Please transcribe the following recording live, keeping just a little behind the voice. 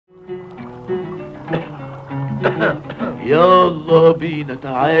يلا بينا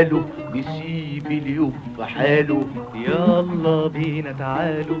تعالوا نسيب اليوم في حاله. يلا بينا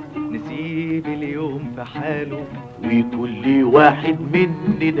تعالوا نسيب اليوم في حاله، وكل واحد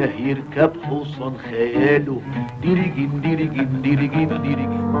مننا يركب حصان خياله. ديرجن ديرجن ديرجن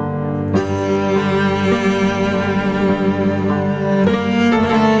ديرجن.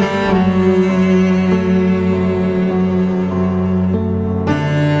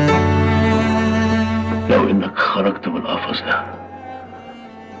 لو انك خرجت من القفص ده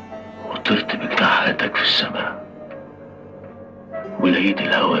وطرت بجناحاتك في السماء ولقيت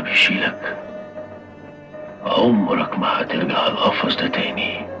الهوا بيشيلك، عمرك ما هترجع القفص ده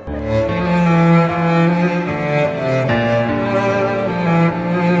تاني.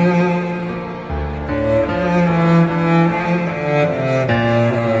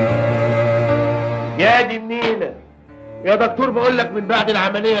 يا دي النيلة يا دكتور، بقول لك من بعد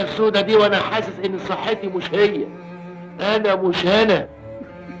العملية السوداء دي وانا حاسس ان صحتي مش هي، انا مش انا.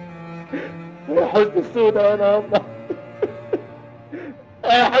 يا حسن السوداء وانا الله،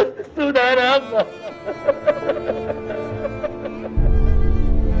 يا حسن السوداء وانا الله.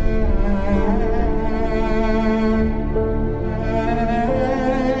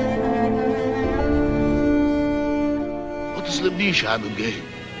 ما تظلمنيش يا عم مجاهد،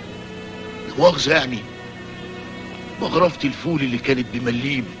 لا مؤاخذة يعني. مغرفة الفول اللي كانت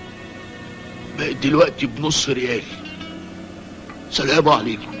بمليم بقت دلوقتي بنص ريال. سلام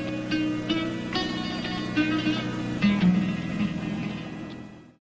عليكم.